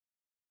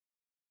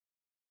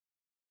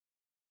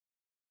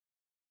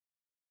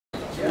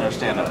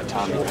understand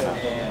Tommy kind of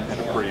had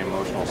a pretty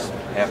emotional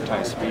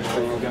halftime speech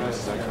for you guys.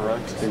 Is that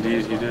correct?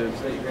 Indeed, he did.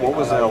 What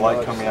was that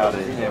like coming out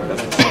of him?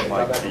 Doesn't seem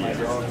like the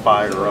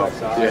fire-up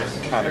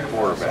kind of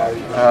quarterback.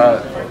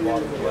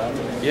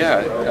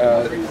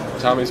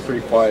 Tommy's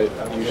pretty quiet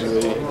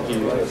usually. He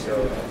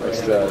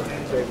likes to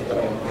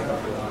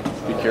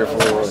be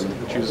careful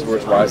and choose his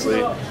words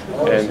wisely.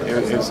 And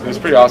it was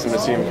pretty awesome to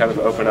see him kind of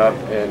open up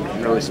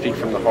and really speak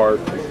from the heart.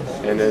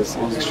 And it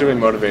was extremely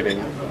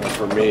motivating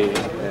for me.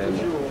 And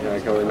I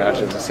can only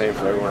imagine it's the same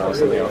for everyone else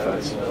in the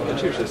offense.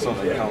 It's usually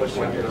something that comes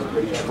when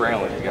you're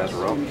trailing. You guys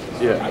are up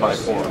by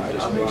 4 and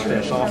just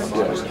finish off.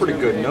 It was a pretty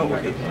good note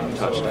with the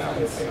touchdown.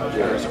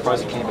 I'm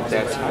surprised it came at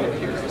that time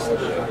here. It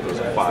was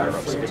a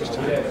fire-up speech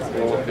time.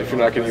 Well, if you're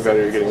not getting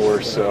better, you're getting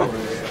worse. So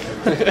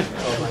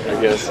I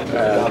guess,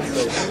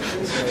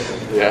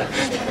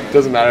 it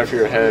doesn't matter if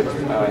you're ahead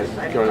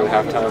going into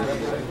halftime.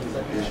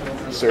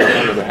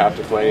 Certainly another half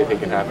to play, anything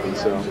can happen,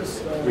 so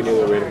we need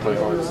a way to play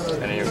hard.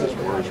 Any of his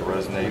words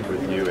resonate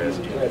with you as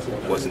he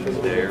wasn't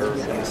there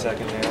in the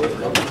second half?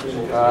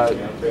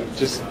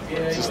 Just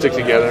to stick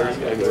together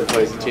and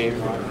play as a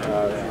team.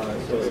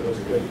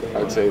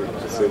 I'd say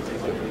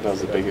that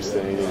was the biggest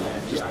thing, and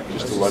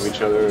just to love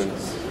each other, and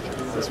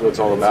that's what it's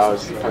all about,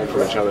 is playing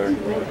for each other.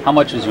 How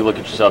much, as you look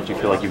at yourself, do you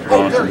feel like you've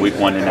grown from week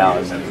 1 to now?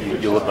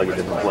 You look like a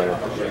different player.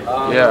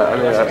 Yeah, I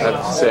mean,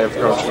 I'd say I've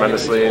grown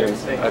tremendously, and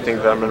I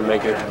think that I'm going to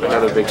make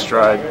another big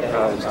stride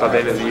by the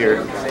end of the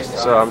year.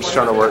 So I'm just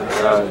trying to work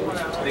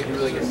to be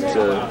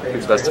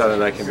the best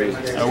talent I can be.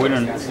 We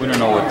don't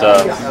know what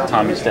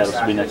Tommy's status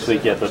will be next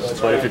week yet, but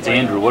if it's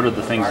Andrew, what are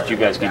the things that you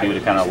guys can do to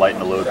kind of lighten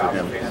the load for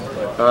him?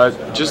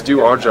 Just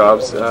do our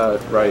jobs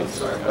right.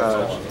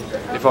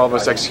 If all of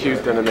us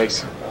execute, then it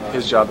makes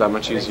his job that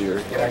much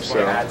easier.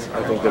 So I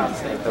think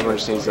that everyone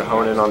just needs to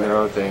hone in on their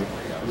own thing.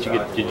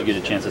 Did you get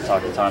a chance to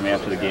talk to Tommy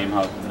after the game?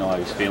 How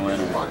he's feeling?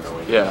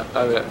 Yeah,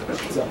 I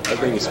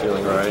think he's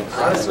feeling all right.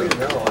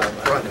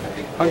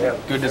 How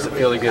good does it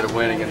feel to get a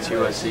win against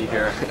USC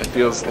here? It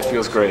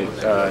feels great.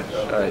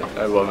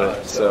 I love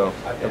it. So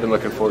I've been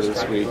looking forward to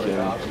this week,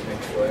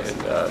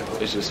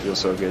 and it just feels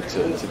so good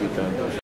to beat them.